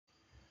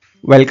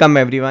Welcome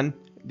everyone.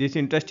 This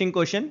interesting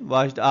question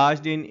was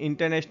asked in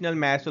International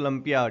Math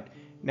Olympiad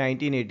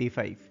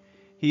 1985.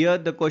 Here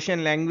the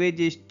question language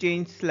is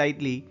changed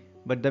slightly,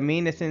 but the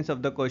main essence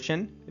of the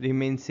question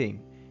remains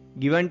same.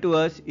 Given to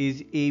us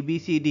is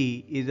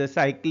ABCD is a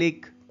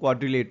cyclic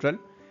quadrilateral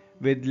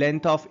with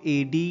length of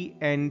AD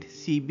and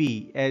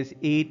CB as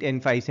 8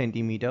 and 5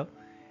 cm.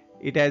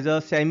 It has a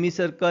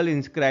semicircle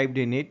inscribed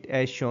in it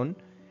as shown.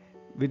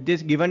 With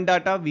this given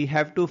data, we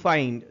have to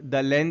find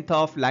the length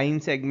of line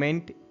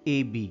segment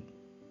AB.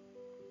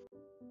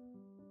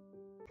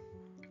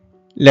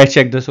 Let's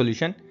check the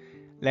solution.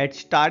 Let's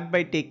start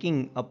by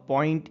taking a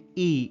point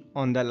E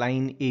on the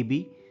line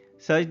AB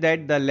such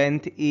that the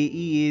length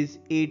AE is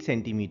 8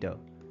 cm.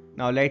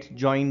 Now let's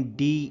join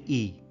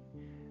DE.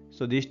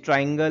 So this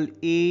triangle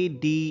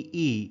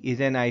ADE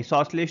is an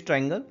isosceles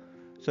triangle.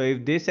 So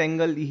if this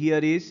angle here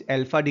is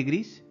alpha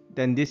degrees,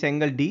 then this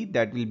angle D,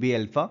 that will be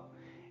alpha,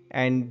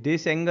 and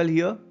this angle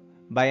here,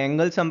 by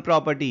angle sum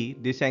property,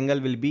 this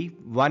angle will be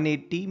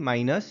 180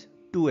 minus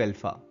 2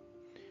 alpha.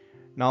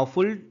 Now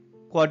full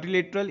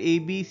quadrilateral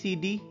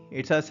ABCD,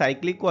 it's a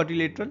cyclic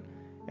quadrilateral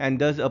and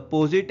thus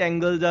opposite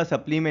angles are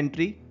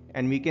supplementary,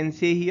 and we can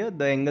say here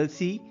the angle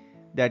C,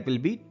 that will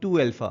be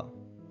 2 alpha.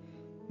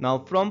 Now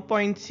from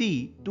point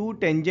C, two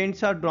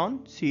tangents are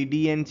drawn,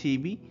 CD and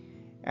CB,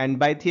 and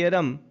by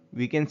theorem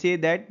we can say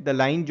that the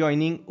line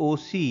joining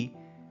OC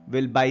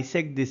will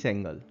bisect this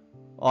angle,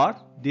 or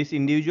this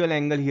individual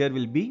angle here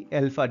will be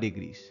alpha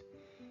degrees.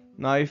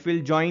 Now if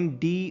we'll join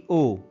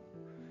DO,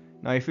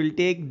 now if we'll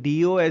take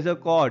DO as a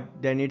chord,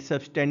 then it's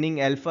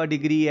subtending alpha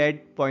degree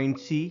at point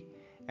C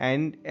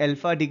and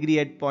alpha degree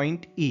at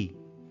point E.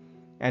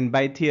 And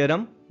by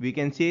theorem, we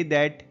can say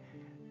that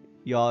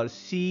your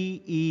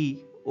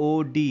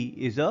CEOD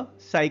is a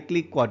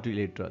cyclic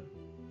quadrilateral.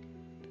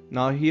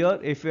 Now here,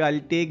 if I'll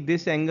take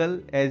this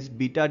angle as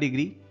beta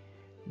degree,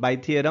 by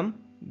theorem,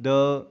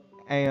 the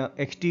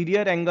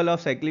exterior angle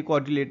of cyclic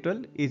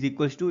quadrilateral is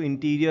equals to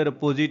interior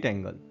opposite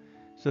angle.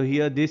 So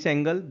here this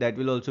angle, that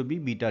will also be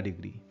beta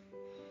degree.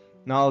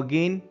 Now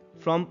again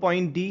from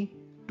point D,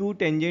 two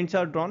tangents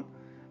are drawn,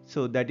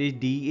 so that is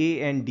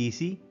DA and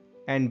DC,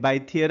 and by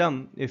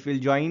theorem if we'll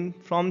join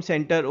from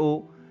center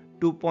O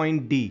to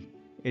point D,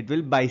 it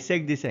will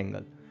bisect this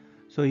angle.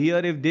 So here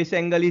if this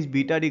angle is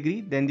beta degree,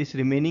 then this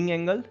remaining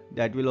angle,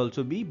 that will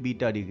also be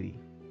beta degree.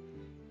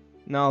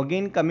 Now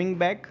again coming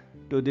back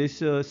to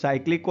this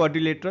cyclic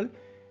quadrilateral,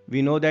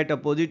 we know that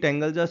opposite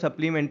angles are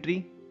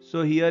supplementary.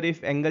 So here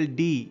if angle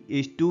D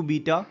is 2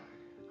 beta,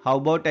 how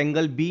about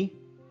angle B?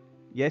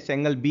 Yes,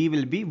 angle B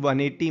will be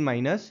 180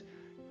 minus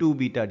 2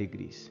 beta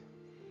degrees.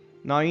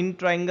 Now in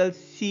triangle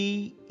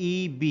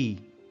CEB,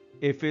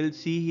 if we'll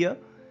see here,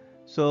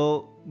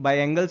 so by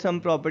angle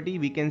sum property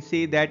we can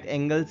say that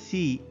angle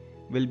C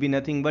will be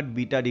nothing but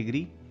beta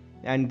degree,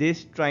 and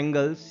this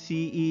triangle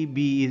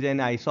CEB is an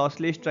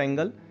isosceles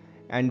triangle,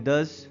 and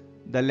thus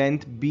the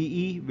length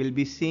BE will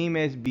be same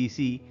as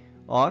BC,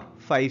 or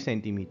 5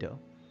 cm,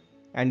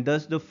 and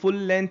thus the full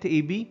length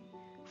AB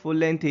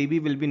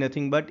will be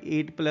nothing but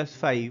 8 plus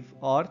 5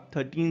 or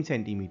 13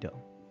 cm.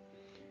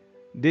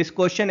 This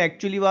question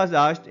actually was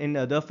asked in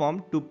other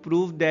form to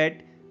prove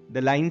that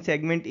the line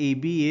segment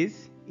AB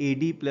is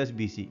AD plus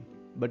BC.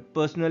 But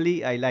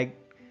personally I like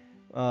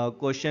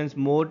questions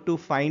more to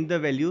find the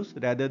values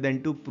rather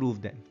than to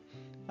prove them.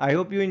 I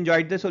hope you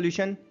enjoyed the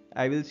solution.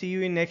 I will see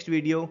you in next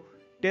video.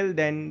 Till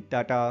then,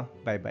 tata,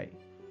 bye bye.